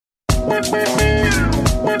It's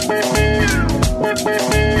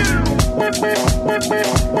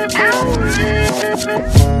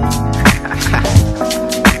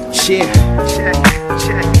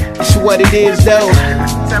what it is though.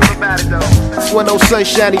 Tell me about it though. It's one of those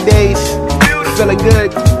sunshiny days. Feeling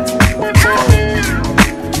good.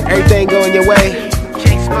 Everything going your way. You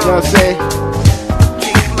know what I'm saying?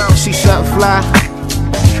 You see something fly,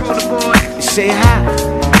 you say hi.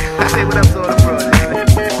 Say what up to all the bros.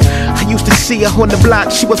 I used to see her on the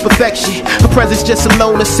block, she was perfection. Her presence just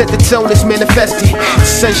alone to set the tone, it's manifested.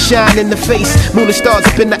 Sunshine in the face, moon and stars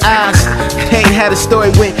up in the eyes. Ain't had a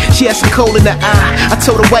story when she had some coal in her eye. I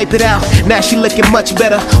told her wipe it out, now she looking much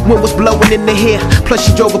better. Wind was blowing in the hair, plus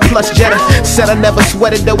she drove a plus Jetta. Said I never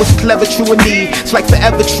sweated, though it's clever, true indeed. It's like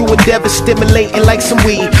forever, true endeavor, stimulating like some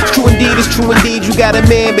weed. It's true indeed, it's true indeed. You got a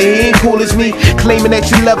man, but he ain't cool as me. Claiming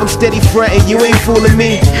that you love him, steady frontin', you ain't fooling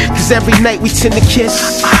me. Cause every night we tend to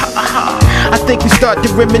kiss. I think we start to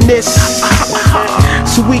reminisce.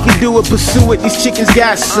 So we can do it, pursue it. These chickens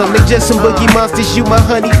got some. They just some boogie monsters. You my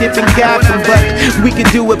honey dipping Gotham, but we can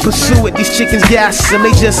do it, pursue it. These chickens got some.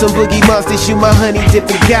 They just some boogie monsters. You my honey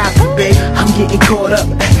dipping Gotham, baby. I'm getting caught up.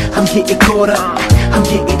 I'm getting caught up. I'm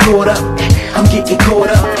getting caught up. I'm getting caught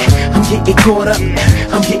up. I'm getting caught up.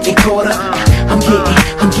 I'm getting caught up.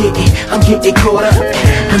 I'm getting caught up. I'm getting caught up.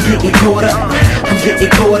 I'm getting caught up. I'm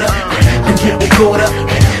getting caught up. I'm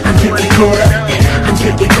getting caught up. I'm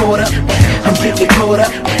getting caught up. I'm getting caught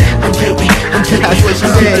up. I'm getting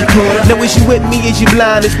caught up. Now is you with me, is you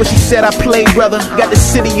blind? Is what she said I play, brother. Got the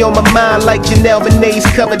city on my mind like Janelle Bené's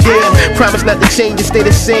cover. Damn, promise not to change and stay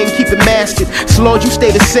the same. Keep it mastered, so long as you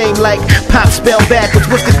stay the same. Like pop spell backwards.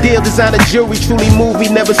 What's the deal? Designer jewelry, truly movie,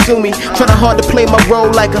 never sue me. Trying hard to play my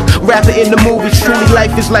role like a rapper in the movie. Truly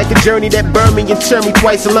life is like a journey that burned me and turned me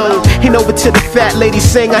twice alone. Ain't over to the fat lady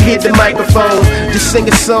sing, I hit the microphone. Just sing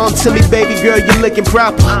a song to me, baby girl, you're looking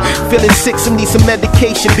proper. Feeling sick, some need some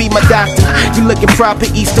medication, be my doctor. You looking proper,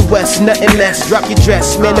 east to west, nothing less. Drop your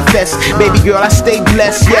dress, manifest, baby girl, I stay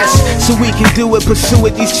blessed, yes. So we can do it, pursue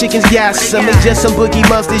it, these chickens got some. They just some boogie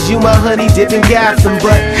monsters, you my honey dipping Gotham.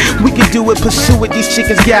 But we can do it, pursue it, these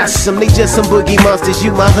chickens got some. They just some boogie monsters,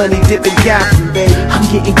 you my honey dipping Gotham, baby. I'm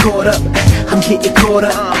getting caught up, I'm getting caught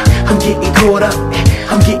up. I'm getting caught up,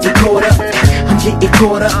 I'm getting caught up. I'm getting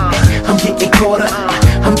caught up, I'm getting caught up.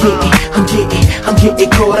 I'm getting caught up. I'm getting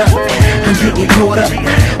caught up. I'm getting caught up.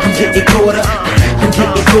 I'm getting caught up. I'm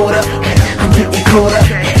getting caught up.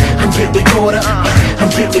 I'm getting caught up. I'm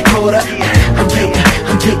getting caught up.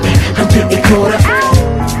 I'm getting caught up.